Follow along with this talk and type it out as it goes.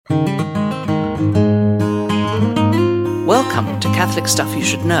Welcome to Catholic Stuff You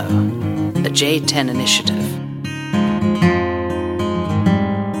Should Know, a J10 initiative.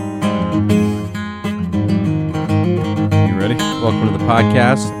 You ready? Welcome to the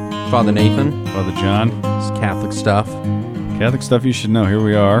podcast. Father Nathan. Father John. It's Catholic Stuff. Catholic Stuff You Should Know. Here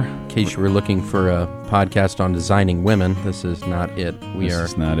we are. In case you were looking for a podcast on designing women, this is not it. This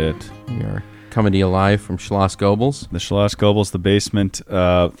is not it. We are coming to you live from Schloss Goebbels. The Schloss Goebbels, the basement.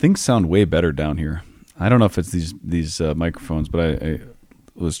 Things sound way better down here. I don't know if it's these microphones, but I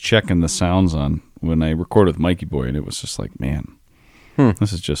was checking the sounds on when I recorded with Mikey Boy, and it was just like, man,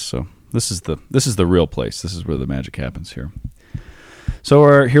 this is just so. This is the real place. This is where the magic happens here.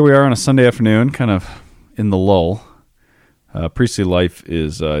 So here we are on a Sunday afternoon, kind of in the lull. Priestly life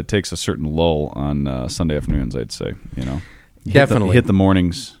is it takes a certain lull on Sunday afternoons, I'd say. Definitely hit the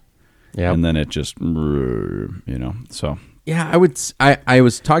mornings, and then it just so. Yeah, I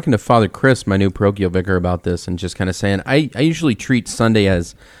was talking to Father Chris, my new parochial vicar, about this, and just kind of saying I usually treat Sunday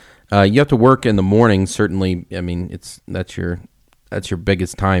as you have to work in the morning. Certainly, I mean that's your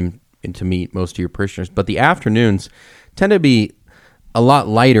biggest time to meet most of your parishioners, but the afternoons tend to be a lot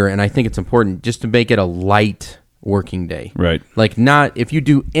lighter, and I think it's important just to make it a light working day. Right. Like, not if you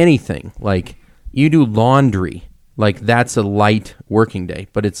do anything, like you do laundry, like that's a light working day.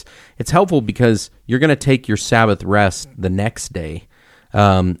 But it's helpful because you're going to take your Sabbath rest the next day.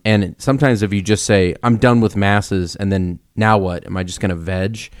 And sometimes if you just say, I'm done with masses, and then now what? Am I just going to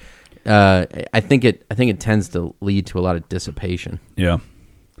veg? I think it tends to lead to a lot of dissipation. Yeah.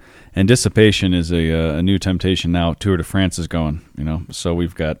 And dissipation is a new temptation now. Tour de France is going, so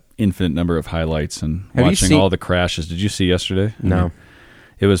we've got infinite number of highlights and watching all the crashes. Did you see yesterday? No.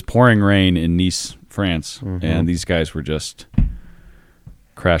 It was pouring rain in Nice, France, and these guys were just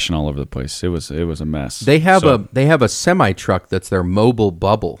crashing all over the place. It was a mess. They have a semi truck that's their mobile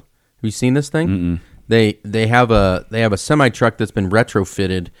bubble. Have you seen this thing? Mm-mm. They have a semi truck that's been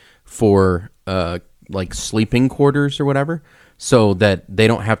retrofitted for like sleeping quarters or whatever, so that they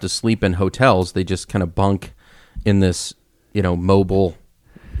don't have to sleep in hotels. They just kind of bunk in this mobile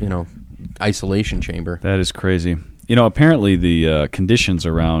isolation chamber. That is crazy. Apparently the conditions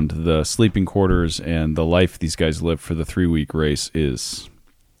around the sleeping quarters and the life these guys live for the 3-week race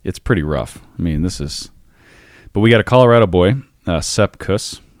it's pretty rough. I mean, but we got a Colorado boy, Sepp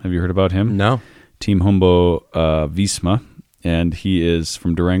Kuss. Have you heard about him? No. Team Jumbo Visma, and he is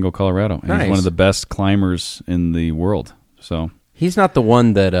from Durango, Colorado. And nice. He's one of the best climbers in the world. So he's not the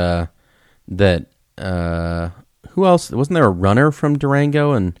one that who else? Wasn't there a runner from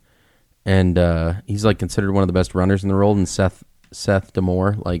Durango and he's like considered one of the best runners in the world, and Seth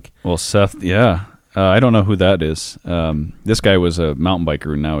Damore, like. Well, Seth, yeah. I don't know who that is. This guy was a mountain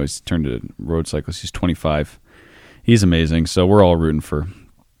biker, and now he's turned to road cyclist. He's 25. He's amazing. So we're all rooting for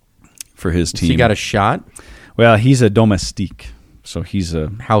his team. So he got a shot? Well, he's a domestique. So he's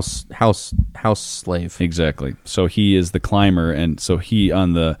a house slave. Exactly. So he is the climber, and so he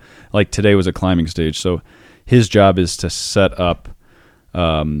today was a climbing stage. So his job is to set up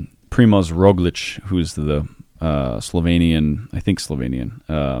Primoz Roglic, who's the Slovenian,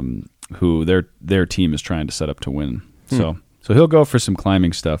 who their team is trying to set up to win. So he'll go for some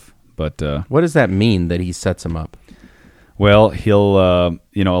climbing stuff. But what does that mean that he sets him up? Well, he'll a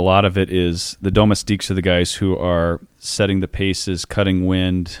lot of it is the domestiques are the guys who are setting the paces, cutting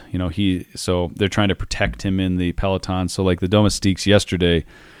wind. So they're trying to protect him in the peloton. So like the domestiques yesterday,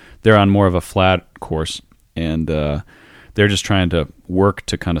 they're on more of a flat course, and they're just trying to work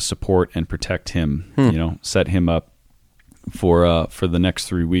to kind of support and protect him, set him up for the next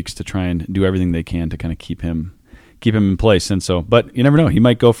 3 weeks to try and do everything they can to kind of keep him in place. And so, but you never know, he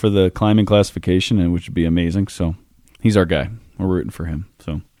might go for the climbing classification, and which would be amazing. So he's our guy. We're rooting for him.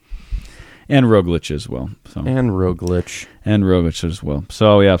 So, and Roglic as well. So and Roglic as well.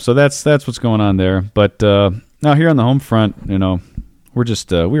 So yeah, so that's what's going on there. But now here on the home front, we're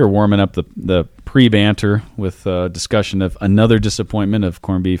just we were warming up the pre-banter with discussion of another disappointment of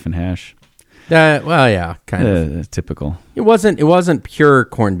corned beef and hash. Well, yeah, kind of typical. It wasn't pure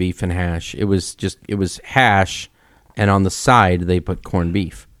corned beef and hash. It was hash, and on the side they put corned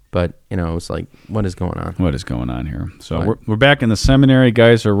beef. But it was like, what is going on? What is going on here? So we're back in the seminary.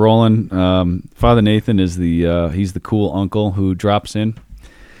 Guys are rolling. Father Nathan is he's the cool uncle who drops in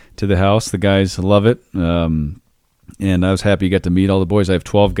to the house. The guys love it. And I was happy you got to meet all the boys. I have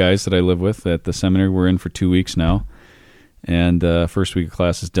 12 guys that I live with at the seminary. We're in for 2 weeks now. And first week of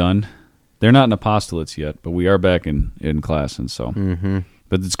class is done. They're not in apostolates yet, but we are back in class. And so,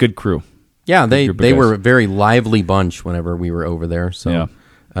 but it's good crew. Yeah, they were a very lively bunch whenever we were over there. So yeah.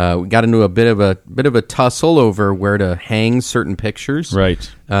 We got into a bit of a tussle over where to hang certain pictures.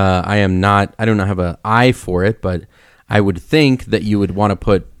 Right. I do not have an eye for it, but I would think that you would want to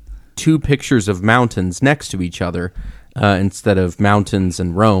put two pictures of mountains next to each other instead of mountains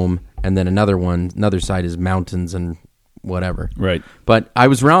and Rome, and then another side is mountains and whatever. Right. But I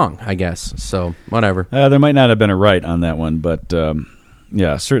was wrong, I guess. So whatever. There might not have been a right on that one, but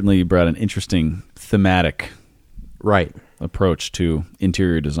yeah, certainly you brought an interesting thematic Right. approach to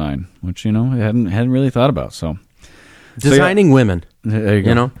interior design, which I hadn't really thought about. So Designing women. there you go.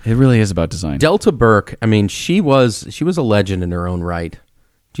 You know? It really is about design. Delta Burke, I mean, she was a legend in her own right.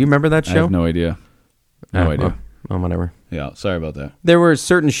 Do you remember that I show? have no idea. No idea. Well, whatever. Yeah, sorry about that. There were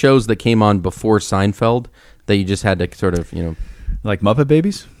certain shows that came on before Seinfeld that you just had to sort of, Like Muppet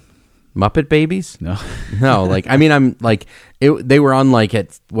Babies? Muppet Babies? No. No, they were on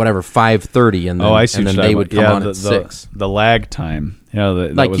at whatever 5:30, and then, I see. and then what they you're would talking come about. on at 6. The lag time. Yeah,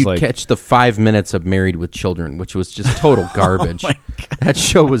 that Like was you catch the 5 minutes of Married with Children, which was just total garbage. That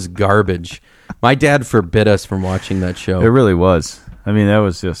show was garbage. My dad forbid us from watching that show. It really was. I mean, that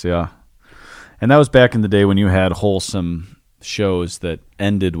was just and that was back in the day when you had wholesome shows that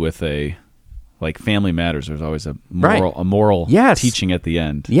ended with like Family Matters. There was always a moral Yes. teaching at the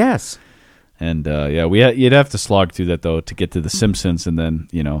end. Yes. And you'd have to slog through that though to get to The Simpsons, and then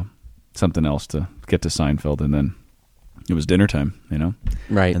something else to get to Seinfeld, and then it was dinner time.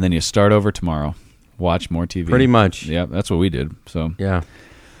 Right. And then you start over tomorrow, watch more TV. Pretty much. Yeah, that's what we did. So Yeah.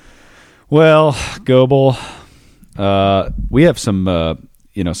 well, Goebel, we have some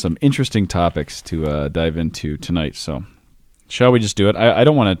some interesting topics to dive into tonight. So shall we just do it? I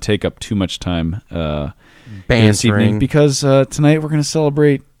don't want to take up too much time this evening Bantering. because tonight we're going to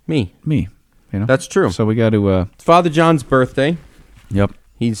celebrate Me. me. That's true. So we got to. It's Father John's birthday. Yep.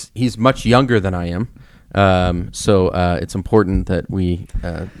 He's much younger than I am. So it's important that we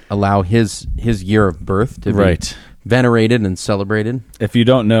allow his year of birth to be venerated and celebrated. If you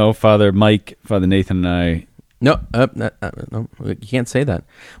don't know, Father Mike, Father Nathan, and I. No, no, you can't say that.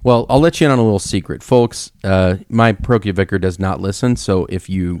 Well, I'll let you in on a little secret. Folks, my parochial vicar does not listen, so if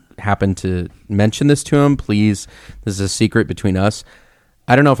you happen to mention this to him, please, this is a secret between us.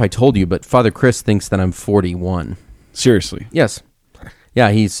 I don't know if I told you, but Father Chris thinks that I'm 41. Seriously. Yes. Yeah,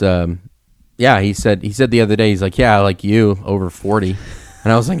 he said the other day, he's like, yeah, like you, over 40.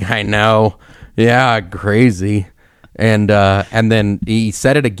 And I was like, I know. Yeah, crazy. And then he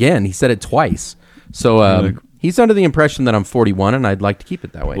said it again. He said it twice. So he's under the impression that I'm 41, and I'd like to keep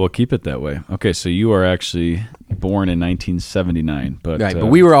it that way. We'll keep it that way. Okay, so you are actually born in 1979. But, right, but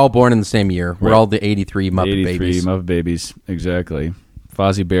we were all born in the same year. We're all the 83 Muppet 83 Babies. Muppet Babies, exactly.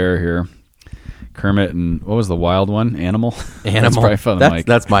 Fozzie Bear here. Kermit and what was the wild one? Animal? That's probably Father Mike.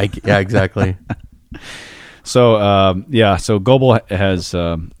 That's Mike. Yeah, exactly. So, so Goebel has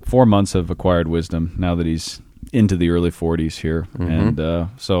 4 months of acquired wisdom now that he's into the early 40s here. Mm-hmm. And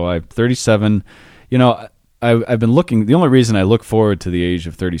so I'm 37. I've been looking. The only reason I look forward to the age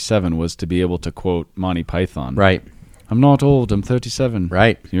of 37 was to be able to quote Monty Python. Right. I'm not old. I'm 37.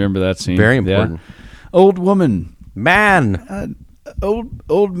 Right. You remember that scene? Very important. Yeah. Old woman. Man.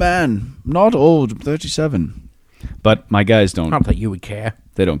 Old man. Not old. I'm 37. But my guys don't. Not that you would care.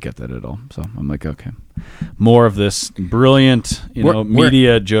 They don't get that at all. So I'm like, okay. More of this brilliant, We're-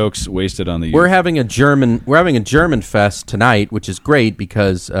 media jokes wasted on the youth. We're having a German fest tonight, which is great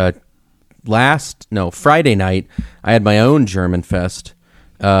because Friday night I had my own German fest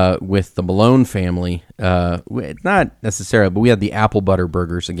with the Malone family. Not necessarily, but we had the apple butter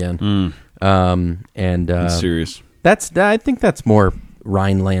burgers again. That's serious. I think that's more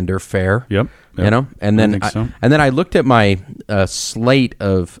Rhinelander fare. Yep. And then think so. I looked at my slate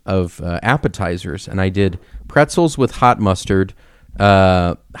of appetizers, and I did pretzels with hot mustard,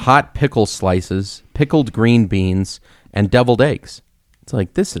 hot pickle slices, pickled green beans, and deviled eggs. It's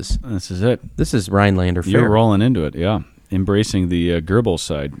like this is it. This is Rhinelander fare. You're rolling into it, yeah. Embracing the Goebbels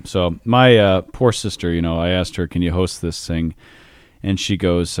side. So my poor sister, I asked her, can you host this thing? And she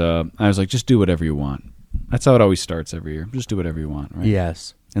goes, I was like, just do whatever you want. That's how it always starts every year. Just do whatever you want, right?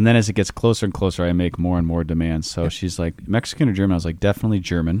 Yes. And then as it gets closer and closer, I make more and more demands. So she's like, Mexican or German? I was like, definitely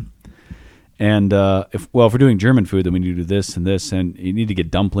German. And if we're doing German food, then we need to do this and this. And you need to get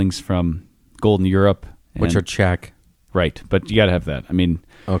dumplings from Golden Europe. Which are Czech. Right. But you got to have that. I mean.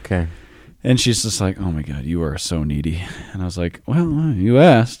 Okay. And she's just like, oh, my God, you are so needy. And I was like, well, you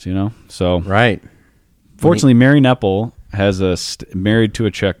asked, So. Right. Fortunately, Mary Nepple has married to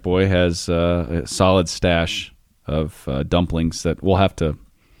a Czech boy, has a solid stash of dumplings that we'll have to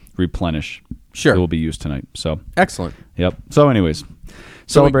replenish. Sure. It will be used tonight. So. Excellent. Yep. So anyways,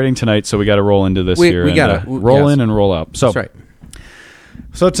 celebrating tonight, so we got to roll into this here. We got to roll in and roll out. So, that's right.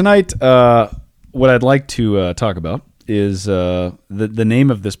 So tonight, what I'd like to talk about is the name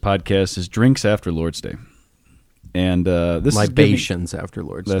of this podcast is Drinks After Lord's Day. And this libations after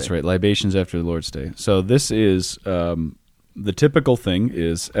Lord's Day. That's right, libations after the Lord's Day. So this is the typical thing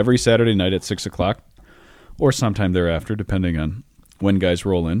is every Saturday night at 6 o'clock or sometime thereafter, depending on when guys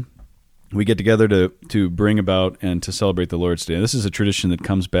roll in, we get together to bring about and to celebrate the Lord's Day. This is a tradition that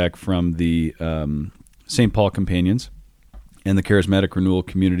comes back from the St. Paul Companions and the charismatic renewal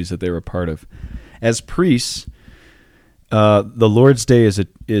communities that they were a part of. As priests, the Lord's Day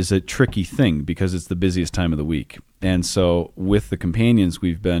is a tricky thing because it's the busiest time of the week. And so with the companions,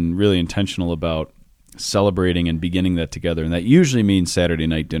 we've been really intentional about celebrating and beginning that together. And that usually means Saturday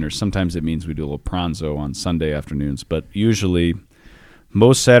night dinner. Sometimes it means we do a little pranzo on Sunday afternoons. But usually,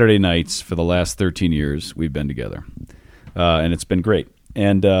 most Saturday nights for the last 13 years, we've been together. And it's been great.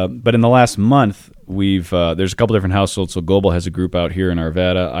 And but in the last month, there's a couple different households. So Global has a group out here in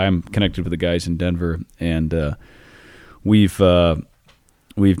Arvada. I'm connected with the guys in Denver. And we've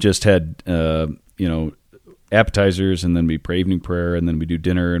just had appetizers, and then we pray evening prayer, and then we do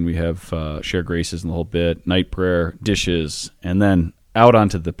dinner, and we have share graces and the whole bit, night prayer, dishes, and then out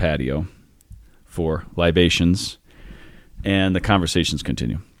onto the patio for libations, and the conversations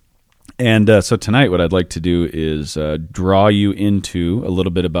continue. And so tonight, what I'd like to do is draw you into a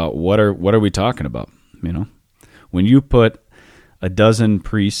little bit about what are we talking about. When you put a dozen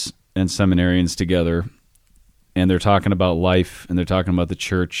priests and seminarians together, and they're talking about life, and they're talking about the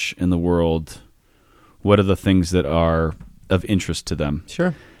church and the world, what are the things that are of interest to them?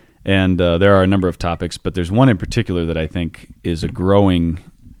 Sure. And there are a number of topics, but there's one in particular that I think is a growing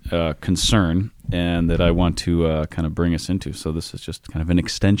concern and that I want to kind of bring us into. So this is just kind of an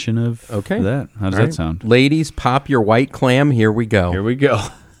extension of that. How does that sound? Ladies, pop your white clam. Here we go. Here we go.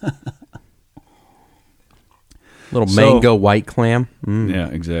 Little mango white clam. Mm. Yeah,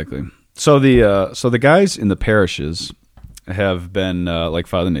 exactly. So the guys in the parishes have been, like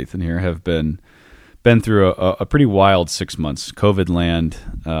Father Nathan here, have been through a pretty wild 6 months. COVID land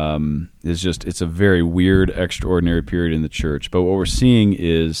it's a very weird, extraordinary period in the church. But what we're seeing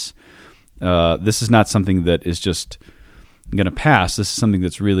is this is not something that is just going to pass. This is something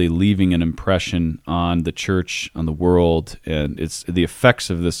that's really leaving an impression on the church, on the world, and the effects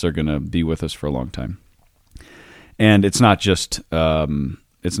of this are going to be with us for a long time. And it's not just COVID,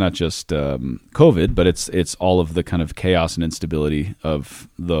 but it's all of the kind of chaos and instability of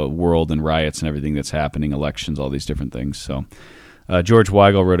the world and riots and everything that's happening, elections, all these different things. So George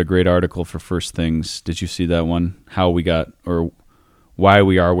Weigel wrote a great article for First Things. Did you see that one? How we got, or Why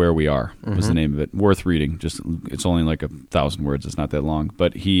We Are Where We Are was the name of it. Worth reading. It's only like 1,000 words. It's not that long.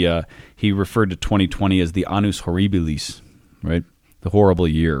 But he referred to 2020 as the annus horribilis, right? The horrible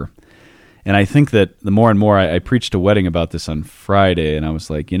year. And I think that the more and more, I preached a wedding about this on Friday, and I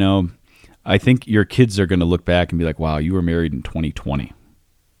was like, I think your kids are going to look back and be like, wow, you were married in 2020.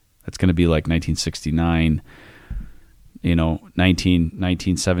 That's going to be like 1969,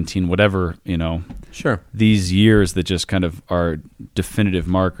 1917, whatever, Sure. These years that just kind of are definitive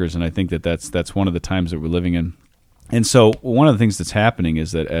markers, and I think that that's one of the times that we're living in. And so one of the things that's happening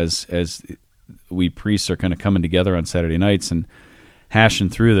is that as we priests are kind of coming together on Saturday nights and hashing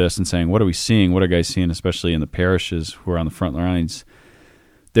through this and saying, what are we seeing? What are guys seeing, especially in the parishes who are on the front lines?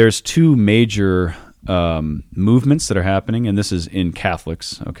 There's two major movements that are happening, and this is in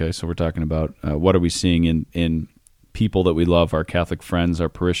Catholics. Okay, so we're talking about what are we seeing in people that we love, our Catholic friends, our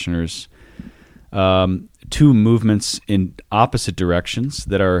parishioners. Two movements in opposite directions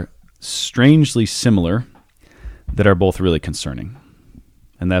that are strangely similar, that are both really concerning.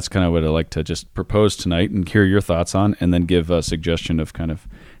 And that's kind of what I'd like to just propose tonight and hear your thoughts on, and then give a suggestion of kind of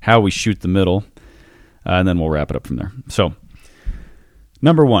how we shoot the middle, and then we'll wrap it up from there. So,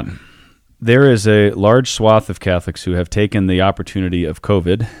 number one, there is a large swath of Catholics who have taken the opportunity of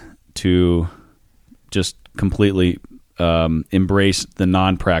COVID to just completely embrace the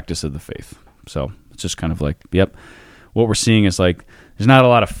non-practice of the faith. So it's just kind of like, yep, what we're seeing is like there's not a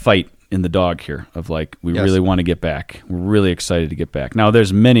lot of fight in the dog here of like, we really want to get back. We're really excited to get back. Now,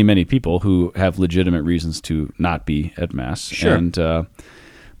 there's many, many people who have legitimate reasons to not be at Mass. Sure. And,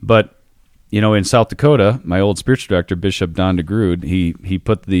 but, in South Dakota, my old spiritual director, Bishop Don DeGrood, he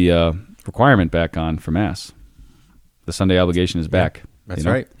put the requirement back on for Mass. The Sunday obligation is back. That's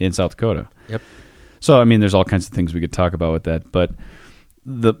right. In South Dakota. Yep. So, there's all kinds of things we could talk about with that. But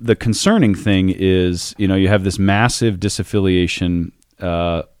the concerning thing is, you have this massive disaffiliation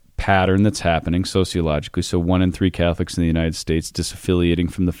pattern that's happening sociologically. So 1 in 3 Catholics in the United States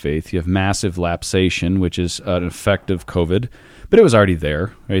disaffiliating from the faith. You have massive lapsation, which is an effect of COVID, but it was already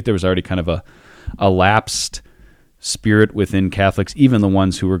there, right? There was already kind of a lapsed spirit within Catholics, even the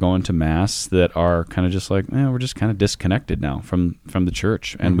ones who were going to Mass, that are kind of just like, we're just kind of disconnected now from the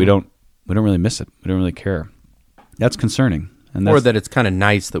church, and we don't really miss it. We don't really care. That's concerning. And Or that it's kind of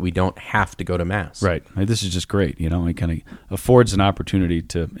nice that we don't have to go to Mass. Right. Like, this is just great. You know, it kind of affords an opportunity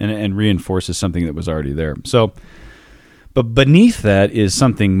to, and reinforces something that was already there. So, but beneath that is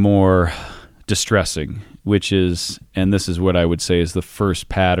something more distressing, which is, and this is what I would say is the first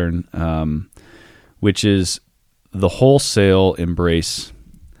pattern, which is the wholesale embrace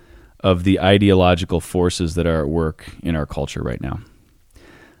of the ideological forces that are at work in our culture right now.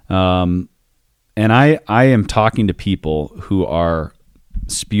 And I am talking to people who are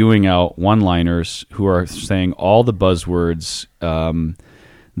spewing out one-liners, who are saying all the buzzwords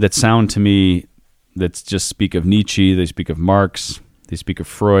that sound to me, that just speak of Nietzsche, they speak of Marx, they speak of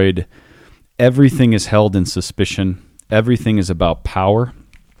Freud. Everything is held in suspicion. Everything is about power.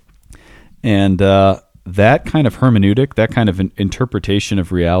 And that kind of hermeneutic, that kind of interpretation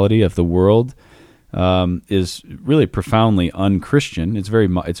of reality, of the world, is really profoundly un-Christian. It's very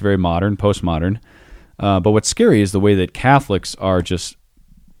modern, postmodern. But what's scary is the way that Catholics are just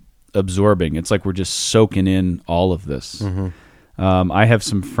absorbing. It's like we're just soaking in all of this. Mm-hmm. I have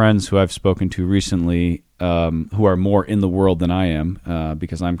some friends who I've spoken to recently who are more in the world than I am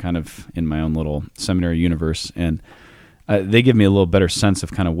because I'm kind of in my own little seminary universe. And they give me a little better sense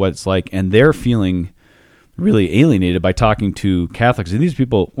of kind of what it's like. And they're feeling really alienated by talking to Catholics. And these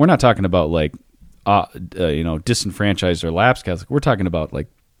people, we're not talking about like, disenfranchised or lapsed Catholic. We're talking about like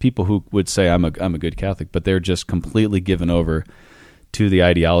people who would say I'm a good Catholic, but they're just completely given over to the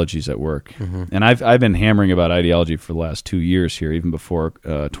ideologies at work. Mm-hmm. And I've been hammering about ideology for the last 2 years here, even before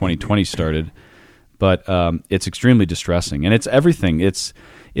 2020 started. But it's extremely distressing, and it's everything. It's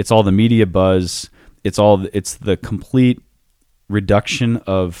all the media buzz. It's the complete reduction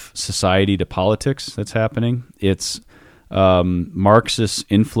of society to politics that's happening. It's Marxist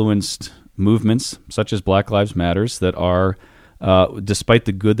influenced movements such as Black Lives Matters that are, despite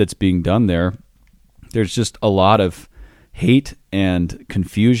the good that's being done there, there's just a lot of hate and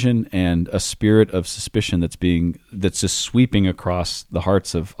confusion and a spirit of suspicion that's just sweeping across the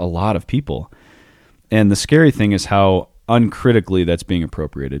hearts of a lot of people. And the scary thing is how uncritically that's being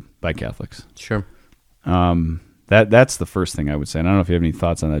appropriated by Catholics. Sure. That's the first thing I would say. And I don't know if you have any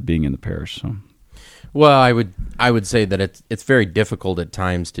thoughts on that being in the parish. So. Well, I would say that it's very difficult at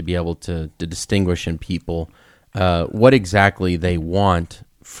times to be able to distinguish in people what exactly they want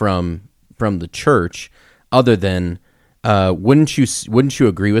from the church, other than wouldn't you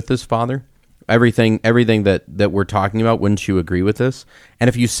agree with this, Father? Everything that we're talking about, wouldn't you agree with this? And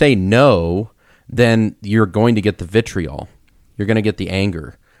if you say no, then you're going to get the vitriol. You're going to get the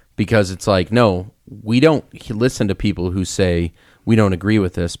anger, because it's like, no, we don't listen to people who say we don't agree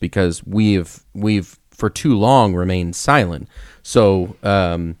with this because we've for too long remained silent. So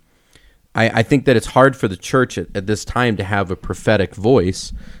I think that it's hard for the church at this time to have a prophetic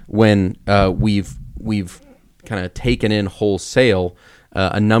voice when we've kind of taken in wholesale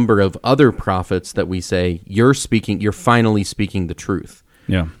a number of other prophets that we say you're finally speaking the truth.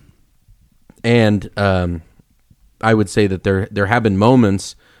 Yeah. And I would say that there have been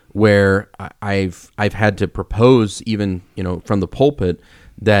moments where I've had to propose, even from the pulpit,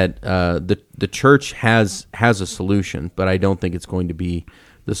 that the church has a solution, but I don't think it's going to be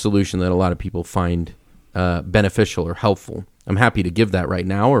the solution that a lot of people find beneficial or helpful. I'm happy to give that right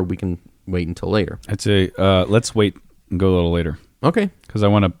now, or we can wait until later. I'd say let's wait and go a little later. Okay. Because I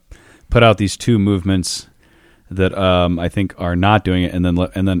want to put out these two movements that I think are not doing it, and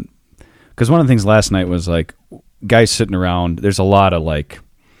then because one of the things last night was like guys sitting around. There's a lot of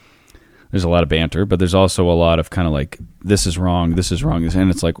banter, but there's also a lot of kind of like, this is wrong, and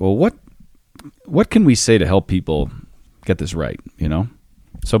it's like, well, what can we say to help people get this right,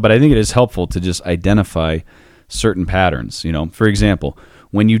 So, but I think it is helpful to just identify certain patterns, For example,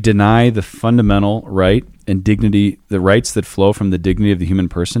 when you deny the fundamental right and dignity, the rights that flow from the dignity of the human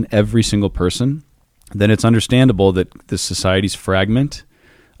person, every single person, then it's understandable that the society's fragment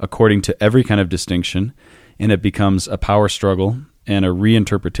according to every kind of distinction, and it becomes a power struggle and a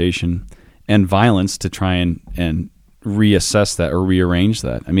reinterpretation and violence to try and reassess that or rearrange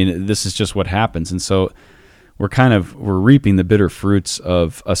that. I mean, this is just what happens. And so we're reaping the bitter fruits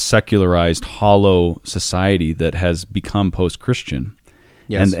of a secularized, hollow society that has become post-Christian.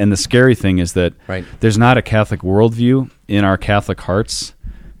 Yes. And the scary thing is that there's not a Catholic worldview in our Catholic hearts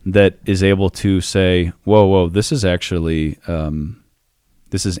that is able to say, whoa, this is actually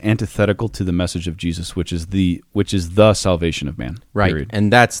this is antithetical to the message of Jesus, which is the salvation of man. Right, period.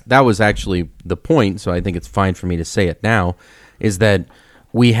 And that was actually the point. So I think it's fine for me to say it now. Is that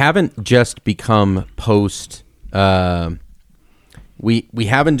we haven't just become we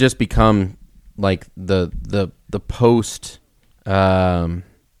haven't just become like the post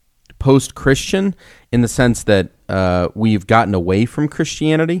Christian. in the sense that we've gotten away from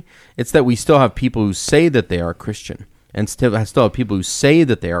Christianity. It's that we still have people who say that they are Christian, and still have people who say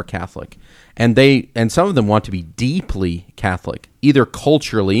that they are Catholic, and some of them want to be deeply Catholic, either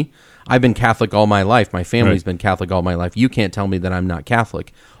culturally. I've been Catholic all my life. My family's been Catholic all my life. You can't tell me that I'm not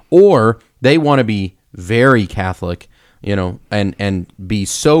Catholic. Or they want to be very Catholic, and be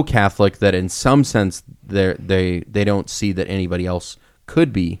so Catholic that in some sense they don't see that anybody else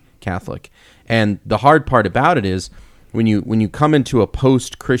could be Catholic. And the hard part about it is when you come into a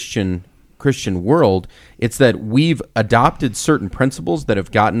post-Christian world, it's that we've adopted certain principles that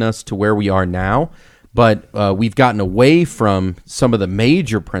have gotten us to where we are now, but we've gotten away from some of the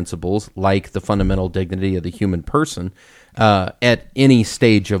major principles, like the fundamental dignity of the human person at any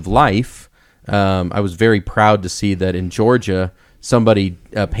stage of life. I was very proud to see that in Georgia, somebody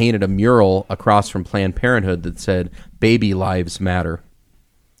painted a mural across from Planned Parenthood that said, "Baby lives matter."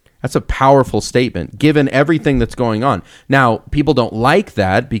 That's a powerful statement, given everything that's going on. Now, people don't like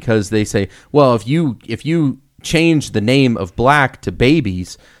that because they say, well, if you change the name of black to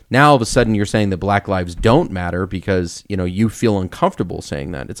babies, now all of a sudden you're saying that black lives don't matter because, you feel uncomfortable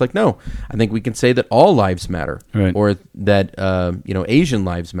saying that. It's like, no, I think we can say that all lives matter, right, or that, Asian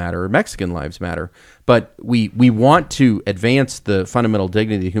lives matter or Mexican lives matter. But we want to advance the fundamental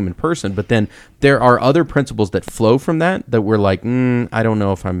dignity of the human person, but then there are other principles that flow from that we're like, I don't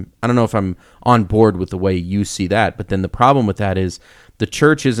know if I'm on board with the way you see that. But then the problem with that is the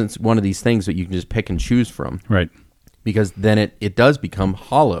church isn't one of these things that you can just pick and choose from. Right. Because then it does become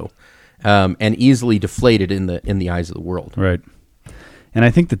hollow and easily deflated in the eyes of the world. Right. And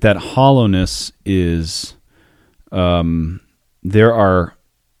I think that hollowness is, there are,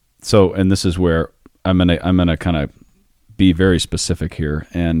 so, and this is where I'm gonna kind of be very specific here,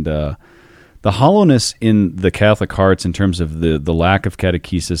 and the hollowness in the Catholic hearts in terms of the lack of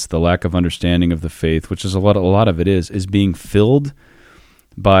catechesis, the lack of understanding of the faith, which is a lot of it is being filled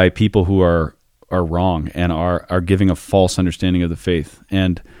by people who are wrong and are giving a false understanding of the faith.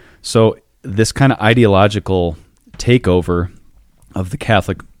 And so this kind of ideological takeover of the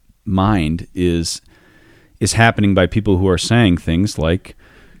Catholic mind is happening by people who are saying things like,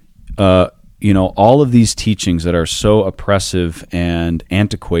 all of these teachings that are so oppressive and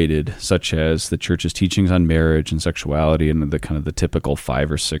antiquated, such as the Church's teachings on marriage and sexuality and the kind of the typical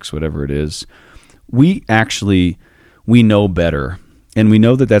 5 or 6, whatever it is, we know better, and we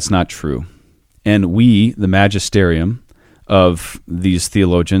know that that's not true. And we, the magisterium of these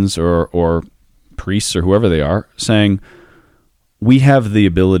theologians or priests or whoever they are, saying we have the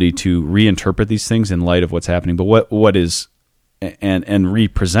ability to reinterpret these things in light of what's happening, but what is and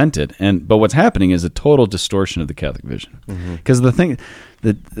represent it. But what's happening is a total distortion of the Catholic vision. Because the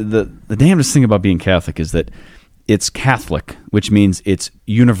damnedest thing about being Catholic is that it's Catholic, which means it's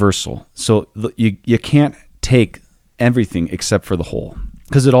universal. So you can't take everything except for the whole,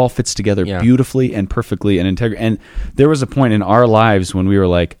 because it all fits together beautifully and perfectly and integrally. And there was a point in our lives when we were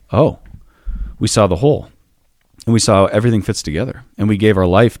like, oh, we saw the whole, and we saw everything fits together, and we gave our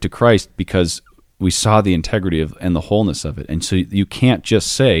life to Christ because we saw the integrity and the wholeness of it. And so you can't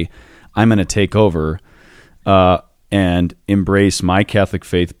just say, I'm going to take over and embrace my Catholic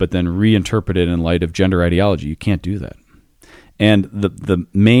faith, but then reinterpret it in light of gender ideology. You can't do that. And the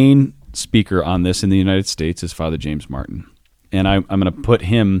main speaker on this in the United States is Father James Martin. And I'm going to put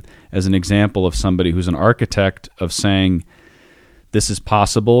him as an example of somebody who's an architect of saying this is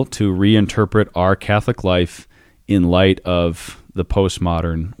possible to reinterpret our Catholic life in light of the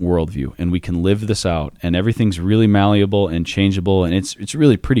postmodern worldview, and we can live this out, and everything's really malleable and changeable, and it's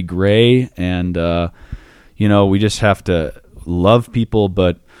really pretty gray, and we just have to love people,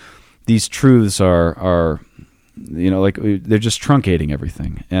 but these truths are they're just truncating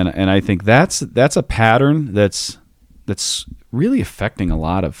everything, and I think that's a pattern that's really affecting a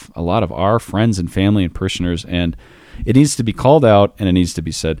lot of our friends and family and parishioners, and it needs to be called out, and it needs to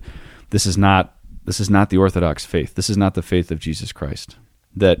be said, this is not the Orthodox faith. This is not the faith of Jesus Christ.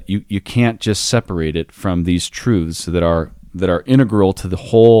 That you can't just separate it from these truths that are integral to the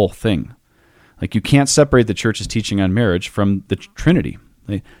whole thing. Like, you can't separate the Church's teaching on marriage from the Trinity.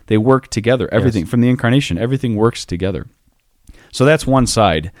 They work together. Everything from the Incarnation, everything works together. So that's one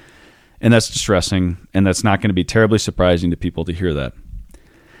side, and that's distressing, and that's not going to be terribly surprising to people to hear that.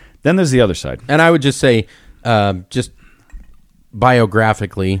 Then there's the other side. And I would just say, just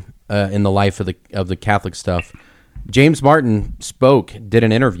biographically, in the life of the Catholic stuff, James Martin did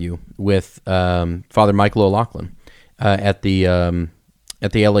an interview with Father Michael O'Loughlin at the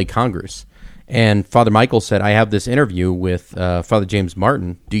LA Congress, and Father Michael said, "I have this interview with Father James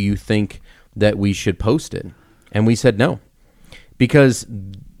Martin. Do you think that we should post it?" And we said no, because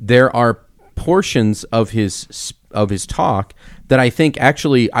there are portions of his talk that I think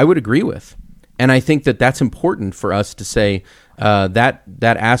actually I would agree with, and I think that that's important for us to say that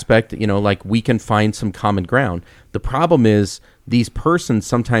aspect. Like we can find some common ground. The problem is these persons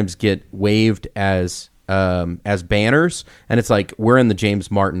sometimes get waved as banners, and it's like we're in the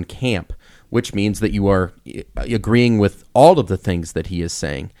James Martin camp, which means that you are agreeing with all of the things that he is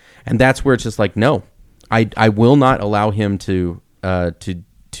saying, and that's where it's just like, no, I will not allow him to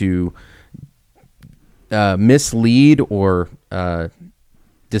mislead or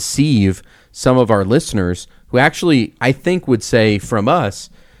deceive some of our listeners who actually, I think, would say from us,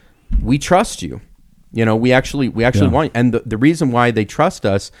 we trust you. We actually want you. And the reason why they trust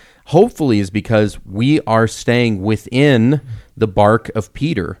us, hopefully, is because we are staying within the bark of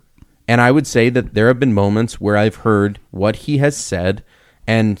Peter. And I would say that there have been moments where I've heard what he has said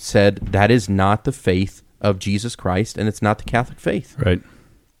and said that is not the faith of Jesus Christ, and it's not the Catholic faith. Right.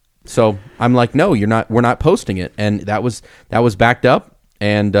 So I'm like, no, you're not. We're not posting it, and that was backed up.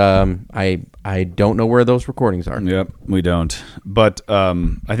 And I don't know where those recordings are. Yep, we don't. But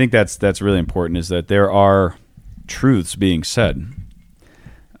I think that's really important, is that there are truths being said.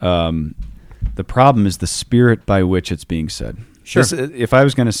 The problem is the spirit by which it's being said. Sure. If I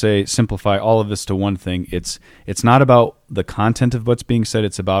was going to simplify all of this to one thing, it's not about the content of what's being said.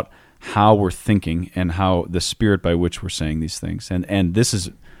 It's about how we're thinking and how the spirit by which we're saying these things. And this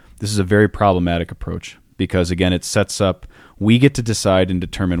is a very problematic approach because, again, it sets up. We get to decide and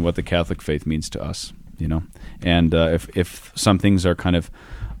determine what the Catholic faith means to us, And if some things are kind of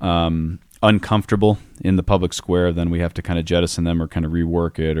uncomfortable in the public square, then we have to kind of jettison them or kind of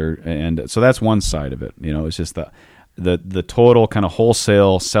rework it. And so that's one side of it. It's just the total kind of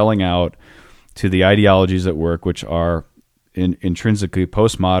wholesale selling out to the ideologies at work, which are intrinsically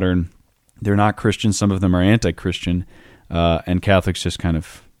postmodern. They're not Christian. Some of them are anti-Christian, and Catholics just kind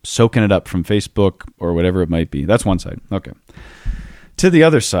of soaking it up from Facebook or whatever it might be. That's one side. Okay. To the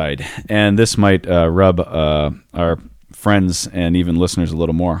other side, and this might rub our friends and even listeners a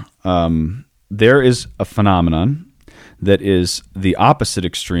little more. There is a phenomenon that is the opposite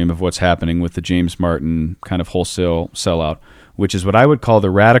extreme of what's happening with the James Martin kind of wholesale sellout, which is what I would call the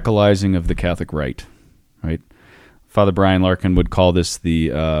radicalizing of the Catholic right. Right? Father Brian Larkin would call this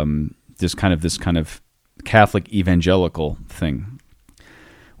this kind of Catholic evangelical thing.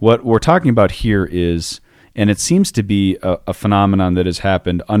 What we're talking about here is, and it seems to be a phenomenon that has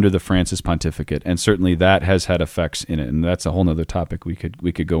happened under the Francis pontificate, and certainly that has had effects in it, and that's a whole other topic we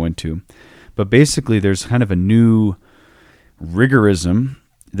could go into. But basically, there's kind of a new rigorism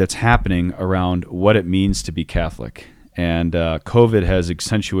that's happening around what it means to be Catholic, and COVID has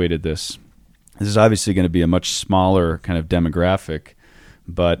accentuated this. This is obviously going to be a much smaller kind of demographic,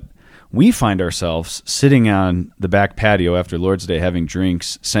 but we find ourselves sitting on the back patio after Lord's Day having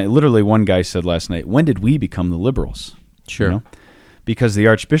drinks. Literally, one guy said last night, when did we become the liberals? Sure. Because the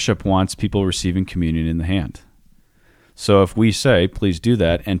Archbishop wants people receiving communion in the hand. So if we say, please do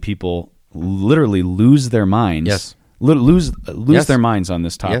that, and people literally lose their minds, yes. lose yes. their minds on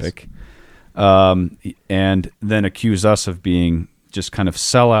this topic, and then accuse us of being just kind of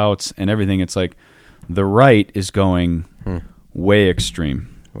sellouts and everything, it's like the right is going way extreme.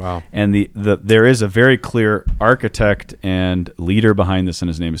 Wow. And there is a very clear architect and leader behind this, and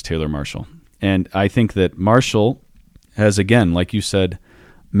his name is Taylor Marshall. And I think that Marshall has, again, like you said,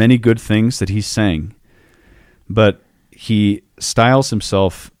 many good things that he's saying, but he styles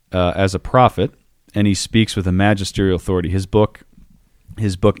himself as a prophet, and he speaks with a magisterial authority. His book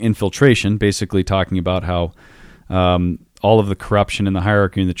Infiltration, basically talking about how all of the corruption in the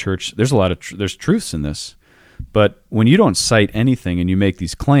hierarchy in the church, there's truths in this. But when you don't cite anything and you make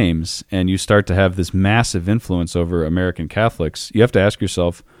these claims and you start to have this massive influence over American Catholics, you have to ask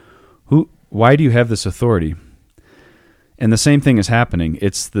yourself, why do you have this authority? And the same thing is happening.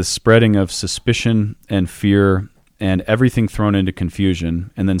 It's the spreading of suspicion and fear and everything thrown into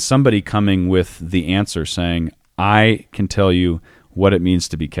confusion, and then somebody coming with the answer saying, I can tell you what it means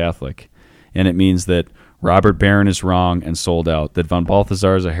to be Catholic. And it means that Robert Barron is wrong and sold out, that von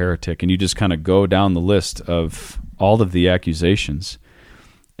Balthasar is a heretic, and you just kind of go down the list of all of the accusations.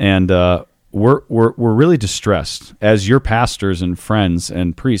 And we're really distressed. As your pastors and friends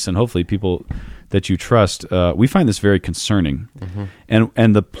and priests, and hopefully people that you trust, we find this very concerning. Mm-hmm.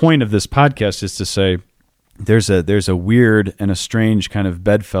 And the point of this podcast is to say there's a weird and a strange kind of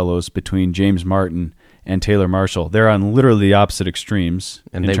bedfellows between James Martin and Taylor Marshall. They're on literally the opposite extremes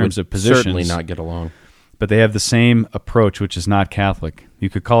in terms of positions. Certainly not get along. But they have the same approach, which is not Catholic.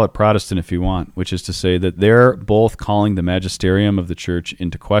 You could call it Protestant if you want, which is to say that they're both calling the magisterium of the church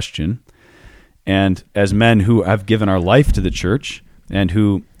into question. And as men who have given our life to the church and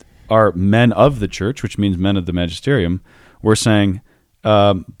who are men of the church, which means men of the magisterium, we're saying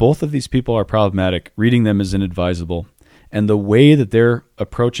both of these people are problematic. Reading them is inadvisable. And the way that they're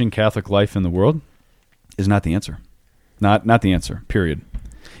approaching Catholic life in the world is not the answer. Not the answer, period.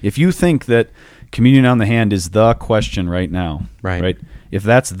 If you think that communion on the hand is the question right now, right? If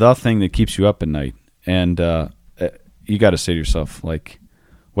that's the thing that keeps you up at night, and you got to say to yourself, like,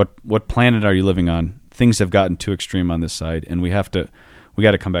 what planet are you living on? Things have gotten too extreme on this side, and we got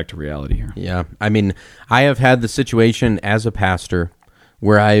to come back to reality here. Yeah, I mean, I have had the situation as a pastor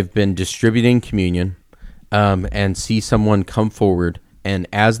where I've been distributing communion, and see someone come forward, and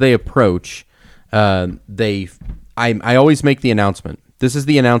as they approach, I always make the announcement. This is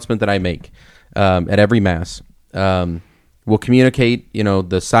the announcement that I make at every Mass. We'll communicate,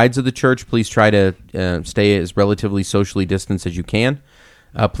 the sides of the church. Please try to stay as relatively socially distanced as you can.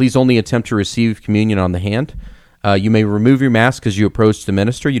 Please only attempt to receive communion on the hand. You may remove your mask as you approach the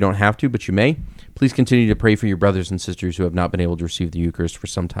minister. You don't have to, but you may. Please continue to pray for your brothers and sisters who have not been able to receive the Eucharist for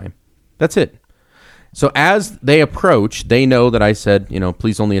some time. That's it. So as they approach, they know that I said,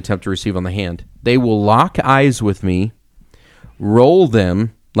 please only attempt to receive on the hand. They will lock eyes with me, roll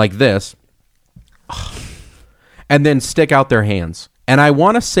them like this, and then stick out their hands. And I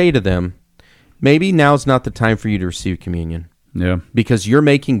want to say to them, maybe now's not the time for you to receive communion. Yeah. Because you're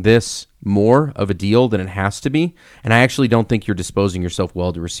making this more of a deal than it has to be, and I actually don't think you're disposing yourself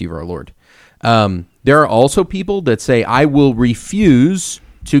well to receive our Lord. There are also people that say, I will refuse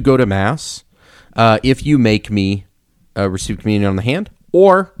to go to Mass if you make me receive communion on the hand,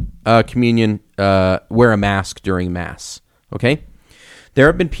 or wear a mask during Mass. Okay? There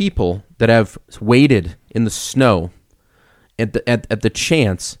have been people that have waited in the snow at the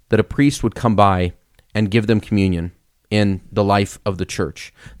chance that a priest would come by and give them communion in the life of the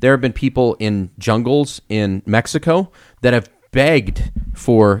church. There have been people in jungles in Mexico that have begged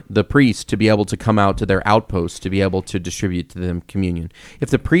for the priest to be able to come out to their outposts to be able to distribute to them communion. If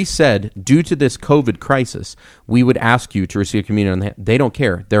the priest said, due to this COVID crisis, we would ask you to receive communion on the hand, they don't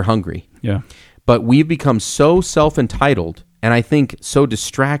care. They're hungry. Yeah. But we've become so self-entitled and I think so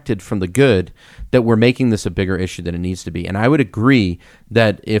distracted from the good that we're making this a bigger issue than it needs to be. And I would agree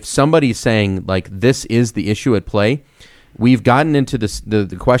that if somebody's saying, like, this is the issue at play, we've gotten into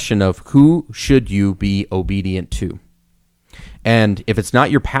the question of who should you be obedient to? And if it's not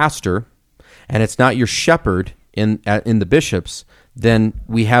your pastor and it's not your shepherd in the bishops, then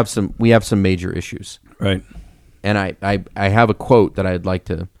we have some major issues. Right. And I have a quote that I'd like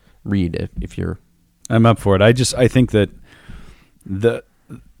to read if you're... I'm up for it. I think that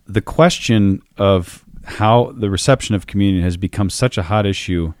the question of how the reception of communion has become such a hot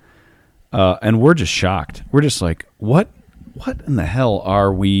issue, and we're just shocked. We're just like, what in the hell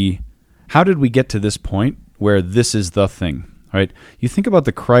are we? How did we get to this point where this is the thing? Right? You think about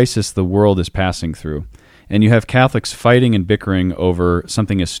the crisis the world is passing through, and you have Catholics fighting and bickering over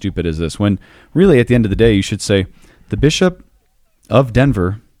something as stupid as this, when really at the end of the day you should say the Bishop of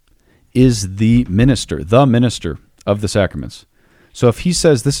Denver is the minister of the sacraments. So if he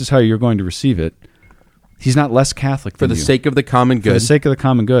says this is how you're going to receive it, he's not less Catholic than you. For the sake of the common good. For the sake of the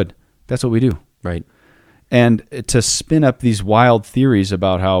common good. That's what we do. Right. And to spin up these wild theories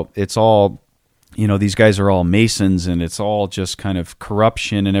about how it's all, these guys are all Masons and it's all just kind of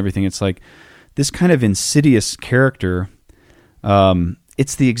corruption and everything. It's like this kind of insidious character.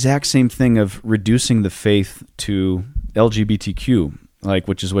 It's the exact same thing of reducing the faith to LGBTQ,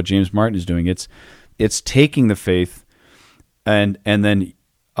 which is what James Martin is doing. It's taking the faith and then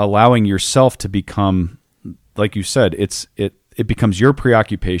allowing yourself to become, like you said, it becomes your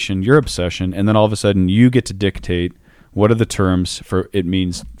preoccupation, your obsession, and then all of a sudden you get to dictate what are the terms it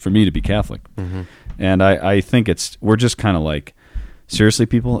means for me to be Catholic. Mm-hmm. And I think we're just kind of like, seriously,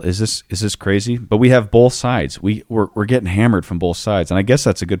 people, is this crazy? But we have both sides. We're getting hammered from both sides, and I guess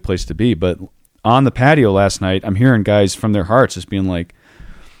that's a good place to be. But on the patio last night, I'm hearing guys from their hearts just being like,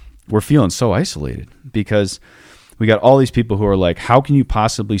 we're feeling so isolated because we got all these people who are like, how can you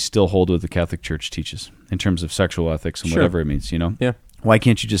possibly still hold what the Catholic Church teaches in terms of sexual ethics and whatever it means, Yeah. Why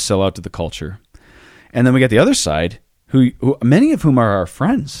can't you just sell out to the culture? And then we got the other side, who many of whom are our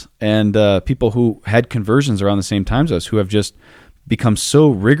friends and people who had conversions around the same time as us, who have just become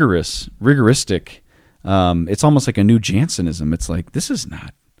so rigoristic. It's almost like a new Jansenism. It's like, this is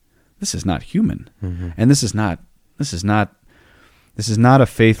not human. Mm-hmm. And this is not a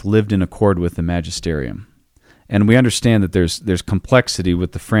faith lived in accord with the magisterium. And we understand that there's complexity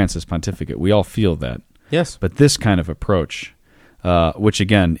with the Francis pontificate. We all feel that. Yes. But this kind of approach, which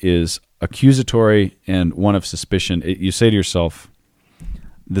again is accusatory and one of suspicion, you say to yourself,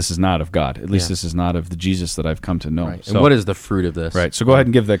 this is not of God. At least Yeah. this is not of the Jesus that I've come to know. Right. So, And what is the fruit of this? right? So go ahead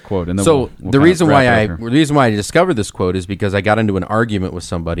and give that quote, and then So we'll the kind of reason wrap why it up here. the reason why I discovered this quote is because I got into an argument with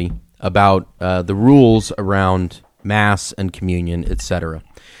somebody about the rules around Mass and communion, etc.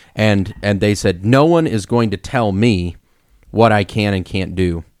 And they said no one is going to tell me what I can and can't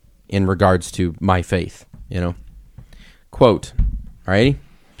do in regards to my faith. Quote. Alrighty.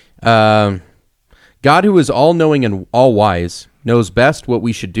 God, who is all-knowing and all-wise, knows best what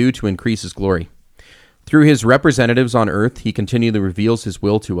we should do to increase his glory. Through his representatives on earth, he continually reveals his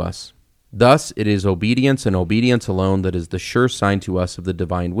will to us. Thus, it is obedience and obedience alone that is the sure sign to us of the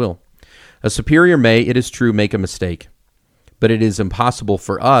divine will. A superior may, it is true, make a mistake, but it is impossible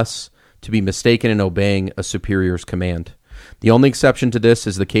for us to be mistaken in obeying a superior's command. The only exception to this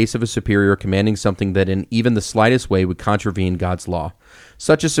is the case of a superior commanding something that in even the slightest way would contravene God's law.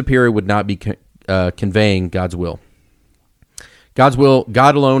 Such a superior would not be conveying God's will. God's will,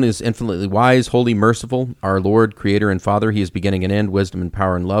 God alone is infinitely wise, holy, merciful, our Lord, Creator, and Father. He is beginning and end, wisdom and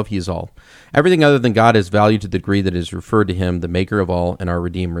power and love. He is all. Everything other than God is valued to the degree that it is referred to him, the maker of all and our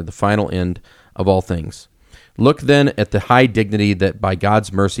Redeemer, the final end of all things. Look then at the high dignity that by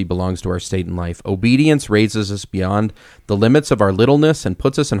God's mercy belongs to our state in life. Obedience raises us beyond the limits of our littleness and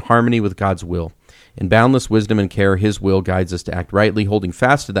puts us in harmony with God's will. In boundless wisdom and care, his will guides us to act rightly, holding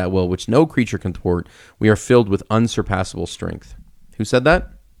fast to that will which no creature can thwart. We are filled with unsurpassable strength. Who said that?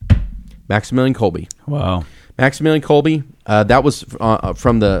 Maximilian Kolbe. Wow. Maximilian Kolbe. That was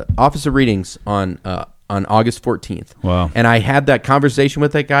from the Office of Readings on August 14th. Wow. And I had that conversation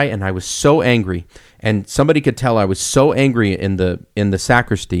with that guy, and I was so angry. And somebody could tell I was so angry in the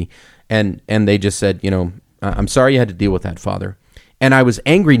sacristy, and they just said, I'm sorry you had to deal with that, Father. And I was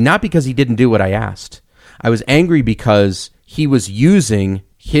angry not because he didn't do what I asked. I was angry because he was using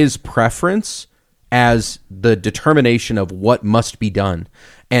his preference as the determination of what must be done.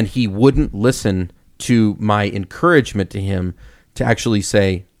 And he wouldn't listen to my encouragement to him to actually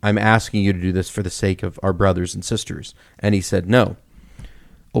say, I'm asking you to do this for the sake of our brothers and sisters. And he said, no.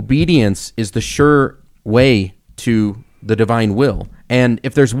 Obedience is the sure way to the divine will. And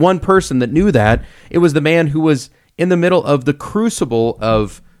if there's one person that knew that, it was the man who was in the middle of the crucible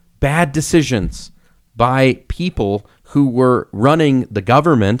of bad decisions by people who were running the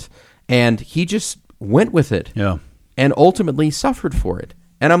government, and he just went with it. Yeah. And ultimately suffered for it.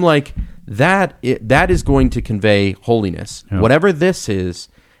 And I'm like, that is going to convey holiness. Yeah. Whatever this is,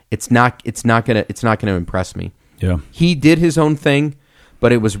 it's not gonna impress me. Yeah. He did his own thing,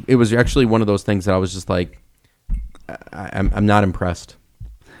 but it was actually one of those things that I was just like, I'm not impressed.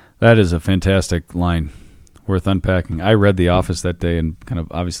 That is a fantastic line, worth unpacking. I read The Office that day and kind of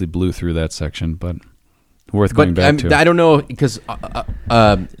obviously blew through that section, but worth going back to. I don't know, because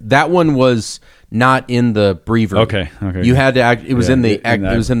that one was not in the breviary. Okay. You had to act. It was Yeah, in the. in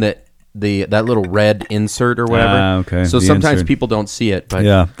that- It was in that little red insert or whatever. Okay. So The sometimes insert. people don't see it, but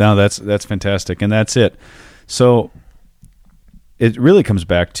Yeah, no, that's fantastic, and that's it. So it really comes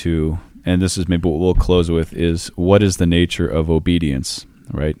back to, and this is maybe what we'll close with, is what is the nature of obedience,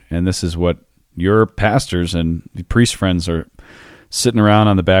 right? And this is what your pastors and priest friends are sitting around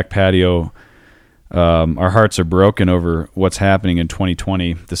on the back patio. Our hearts are broken over what's happening in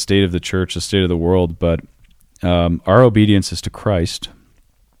 2020, the state of the church, the state of the world, but our obedience is to Christ,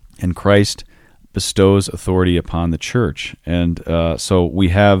 and Christ bestows authority upon the church. And so we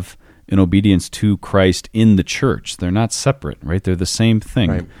have an obedience to Christ in the church. They're not separate, right? They're the same thing,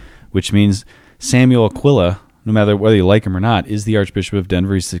 Right. which means Samuel Aquila, no matter whether you like him or not, is the Archbishop of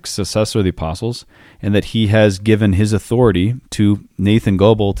Denver. He's the successor of the apostles, and that he has given his authority to Nathan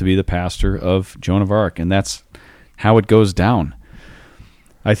Goebel to be the pastor of Joan of Arc, and that's how it goes down.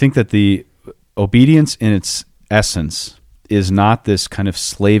 I think that the obedience in its essence is not this kind of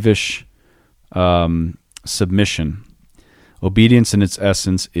slavish submission. Obedience in its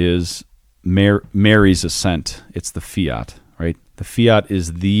essence is Mary's assent. It's the fiat, right? The fiat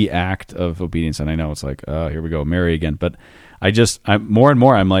is the act of obedience. And I know it's like, here we go, Mary again. But I'm more and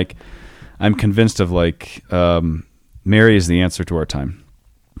more, I'm convinced of Mary is the answer to our time,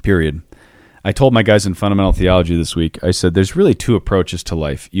 period. I told my guys in fundamental theology this week, I said, there's really two approaches to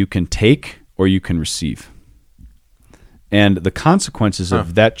life. You can take or you can receive. And the consequences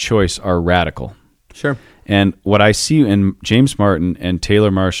of that choice are radical. sure. And what I see in James Martin and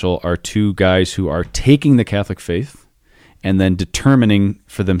Taylor Marshall are two guys who are taking the Catholic faith and then determining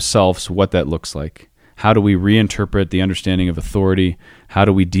for themselves what that looks like. How do we reinterpret the understanding of authority? How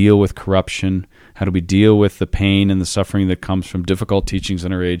do we deal with corruption? How do we deal with the pain and the suffering that comes from difficult teachings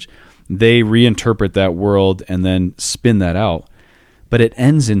in our age? They reinterpret that world and then spin that out. But it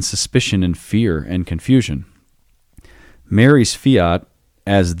ends in suspicion and fear and confusion. Mary's fiat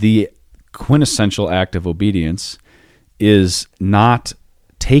as the quintessential act of obedience is not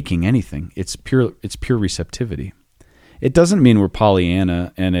taking anything. It's pure receptivity. It doesn't mean we're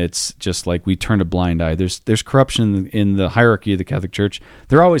Pollyanna and it's just like we turn a blind eye. There's corruption in the hierarchy of the Catholic Church.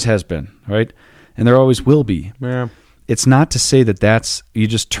 There always has been, right? And there always will be. Yeah. It's not to say that that's you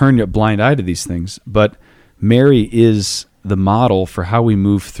just turn a blind eye to these things, but Mary is the model for how we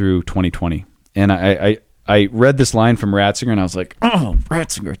move through 2020. And I read this line from Ratzinger and I was like, oh,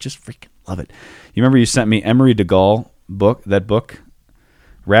 Ratzinger, just freaking love it. You remember you sent me Emery DeGaulle book?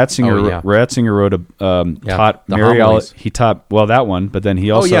 Ratzinger wrote taught Mariology. He taught that one, but then he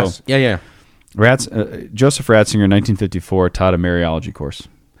also Joseph Ratzinger in 1954 taught a Mariology course,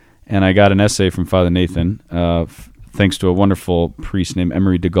 and I got an essay from Father Nathan, thanks to a wonderful priest named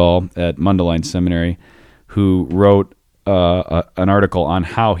Emery DeGaulle at Mundelein Seminary, who wrote an article on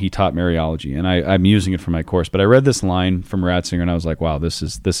how he taught Mariology, and I'm using it for my course. But I read this line from Ratzinger, and I was like, wow, this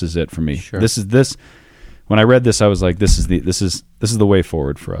is it for me. Sure. This. When I read this, I was like, this is the way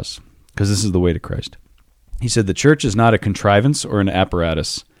forward for us, because this is the way to Christ. He said, the church is not a contrivance or an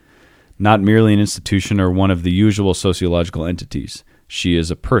apparatus, not merely an institution or one of the usual sociological entities. She is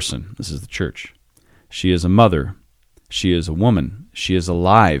a person. This is the church. She is a mother. She is a woman. She is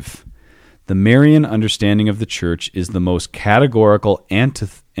alive. The Marian understanding of the church is the most categorical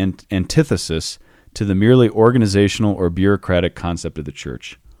antithesis to the merely organizational or bureaucratic concept of the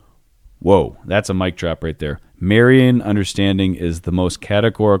church. Whoa, that's a mic drop right there. Marian understanding is the most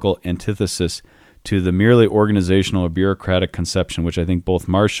categorical antithesis to the merely organizational or bureaucratic conception, which I think both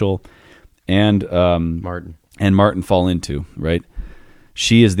Marshall and Martin fall into, right?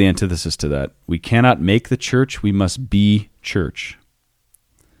 She is the antithesis to that. We cannot make the church, we must be church.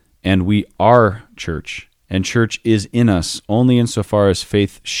 And we are church, and church is in us only insofar as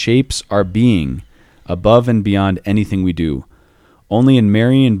faith shapes our being above and beyond anything we do. Only in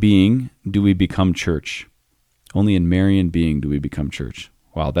Marian being do we become church. Only in Marian being do we become church.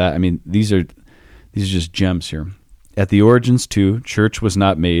 Wow, these are just gems here. At the origins, too, church was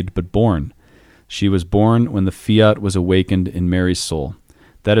not made, but born. She was born when the fiat was awakened in Mary's soul.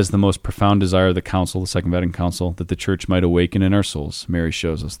 That is the most profound desire of the Council, the Second Vatican Council, that the church might awaken in our souls. Mary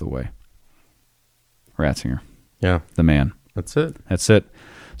shows us the way. Ratzinger. Yeah. The man. That's it.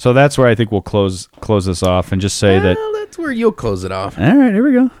 So that's where I think we'll close this off and just say that. That's where you'll close it off. All right, here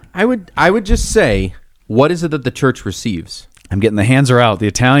we go. I would just say, what is it that the church receives? I'm getting the hands are out. The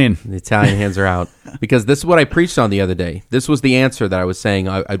Italian hands are out. Because this is what I preached on the other day. This was the answer that I was saying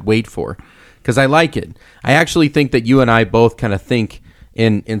I'd wait for. Because I like it. I actually think that you and I both kind of think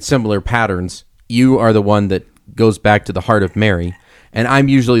in similar patterns. You are the one that goes back to the heart of Mary, and I'm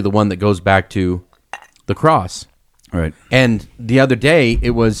usually the one that goes back to the cross. Right. And the other day,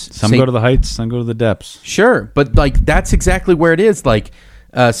 it was... Some go to the heights, some go to the depths. Sure, but that's exactly where it is.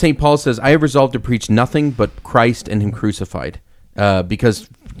 St. Paul says, I have resolved to preach nothing but Christ and Him crucified. Because,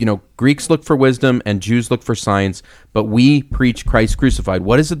 Greeks look for wisdom and Jews look for signs, but we preach Christ crucified.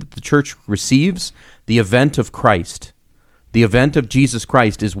 What is it that the church receives? The event of Christ. The event of Jesus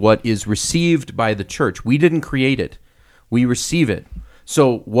Christ is what is received by the church. We didn't create it. We receive it.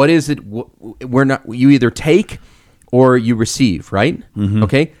 So what is it? You either take or you receive, right? Mm-hmm.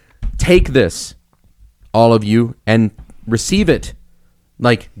 Okay? Take this, all of you, and receive it.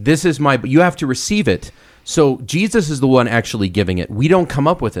 This is you have to receive it. So Jesus is the one actually giving it. We don't come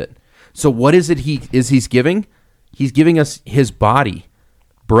up with it. So what is it he's giving? He's giving us his body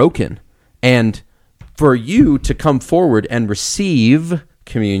broken. And for you to come forward and receive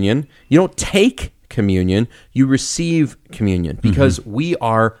communion, you don't take communion, you receive communion, because we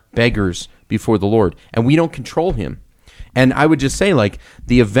are beggars before the Lord, and we don't control him. And I would just say,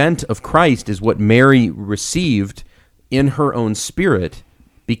 the event of Christ is what Mary received in her own spirit,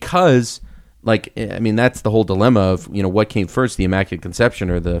 because, that's the whole dilemma of, what came first, the Immaculate Conception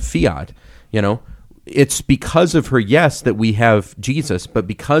or the fiat, It's because of her, yes, that we have Jesus, but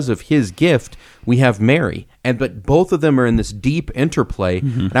because of his gift, we have Mary. But both of them are in this deep interplay,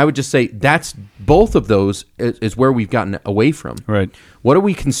 and I would just say that's both of those is where we've gotten away from. Right. What are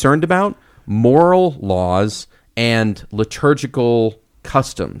we concerned about? Moral laws and liturgical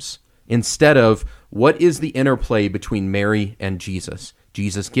customs, instead of what is the interplay between Mary and Jesus?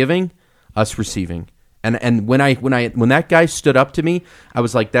 Jesus giving, us receiving. And when that guy stood up to me, I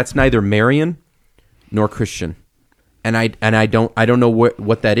was like, that's neither Marian nor Christian, and I don't know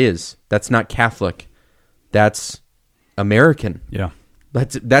what that is. That's not Catholic. That's American. Yeah,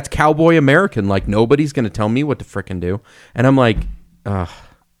 that's cowboy American. Nobody's going to tell me what to frickin' do. And I'm like,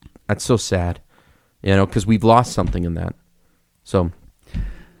 that's so sad, because we've lost something in that. So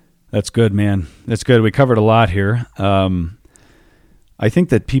that's good, man. That's good. We covered a lot here. I think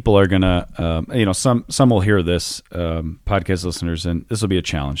that people are gonna, some will hear this, podcast listeners, and this will be a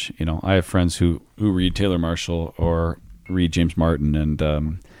challenge. I have friends who read Taylor Marshall or read James Martin, and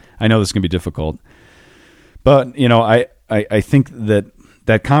I know this is gonna be difficult. But I think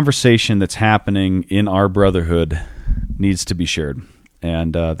that conversation that's happening in our brotherhood needs to be shared,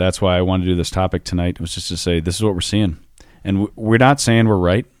 and that's why I wanted to do this topic tonight. It was just to say this is what we're seeing, and we're not saying we're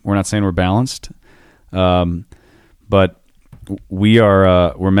right. We're not saying we're balanced, but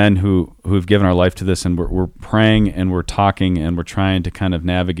we're men who have given our life to this, and we're praying and we're talking and we're trying to kind of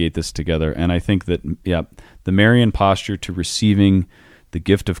navigate this together. And I think that the Marian posture to receiving the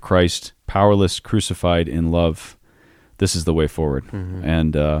gift of Christ, powerless, crucified in love, this is the way forward. Mm-hmm.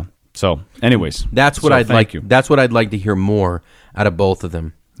 And so, anyways, that's what I'd like. That's what I'd like to hear more out of both of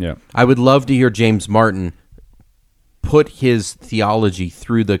them. Yeah, I would love to hear James Martin put his theology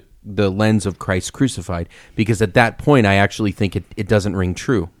through the lens of Christ crucified, because at that point, I actually think it doesn't ring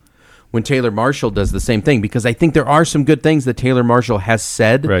true. When Taylor Marshall does the same thing, because I think there are some good things that Taylor Marshall has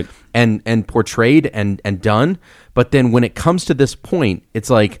said right. and portrayed and done, but then when it comes to this point, it's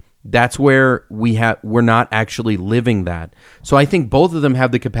like that's where we're not actually living that. So I think both of them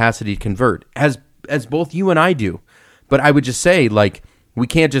have the capacity to convert, as both you and I do. But I would just say, like, we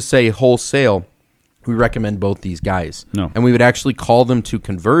can't just say wholesale, we recommend both these guys. No. And we would actually call them to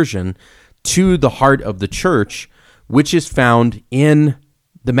conversion to the heart of the church, which is found in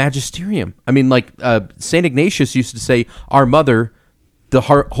the magisterium. I mean, like St. Ignatius used to say, our mother, the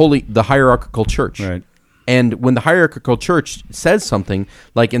hierarchical church. Right. And when the hierarchical church says something,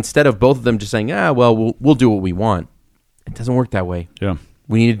 like instead of both of them just saying, we'll do what we want, it doesn't work that way. Yeah.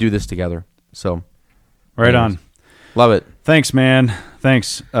 We need to do this together. So, right on. Love it. Thanks, man.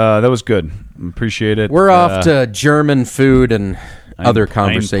 Thanks. That was good. Appreciate it. We're off to German food and other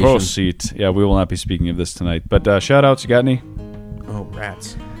conversations. Prosit. Yeah, we will not be speaking of this tonight. But shout outs, you got any? Oh,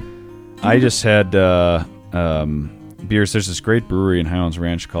 rats. I just had beers. There's this great brewery in Highlands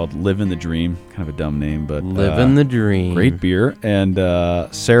Ranch called Live in the Dream. Kind of a dumb name, but Live in the Dream. Great beer. And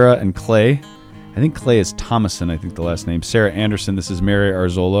Sarah and Clay. I think Clay is Thomason, I think the last name. Sarah Anderson. This is Mary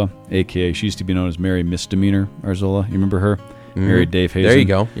Arzola, a.k.a. she used to be known as Mary Misdemeanor Arzola. You remember her? Mm-hmm. Married Dave Hazen. There you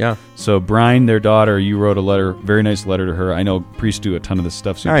go, yeah. So Brian, their daughter, you wrote a letter, very nice letter to her. I know priests do a ton of this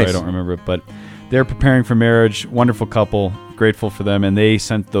stuff, so you probably don't remember it, but they're preparing for marriage. Wonderful couple. Grateful for them. And they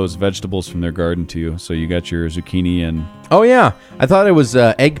sent those vegetables from their garden to you. So you got your zucchini and... Oh, yeah. I thought it was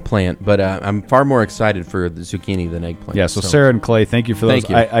eggplant, but I'm far more excited for the zucchini than eggplant. Yeah, so Sarah and Clay, thank you for those.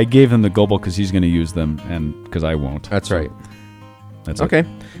 Thank you. I gave him the Gobel because he's going to use them, and because I won't. That's right. That's okay. It.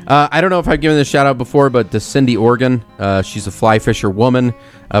 I don't know if I've given this shout out before, but to Cindy Organ, she's a fly fisher woman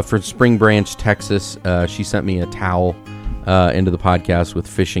from Spring Branch, Texas. She sent me a towel into the podcast with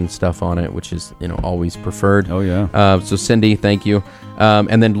fishing stuff on it, which is always preferred. Oh yeah. So Cindy, thank you.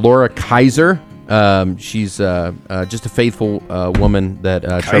 And then Laura Kaiser, she's just a faithful woman that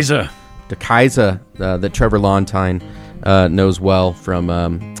Kaiser that Trevor Lontine knows well from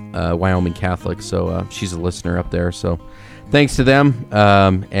Wyoming Catholic. So she's a listener up there. So thanks to them.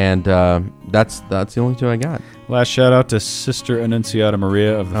 And that's the only two I got. Last shout out to Sister Annunziata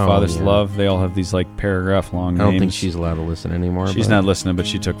Maria of the Father's Love. They all have these paragraph long names. I don't think she's allowed to listen anymore. She's not listening, but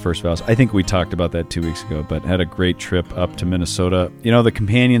she took first vows. I think we talked about that 2 weeks ago, but had a great trip up to Minnesota. The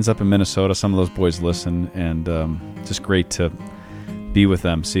companions up in Minnesota, some of those boys listen, and just great to be with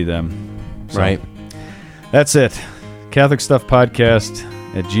them, see them. So, right. That's it. Catholic Stuff Podcast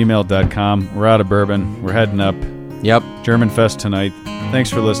at gmail.com. We're out of bourbon. We're heading up. Yep. German Fest tonight. Thanks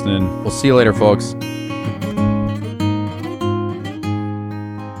for listening. We'll see you later, folks.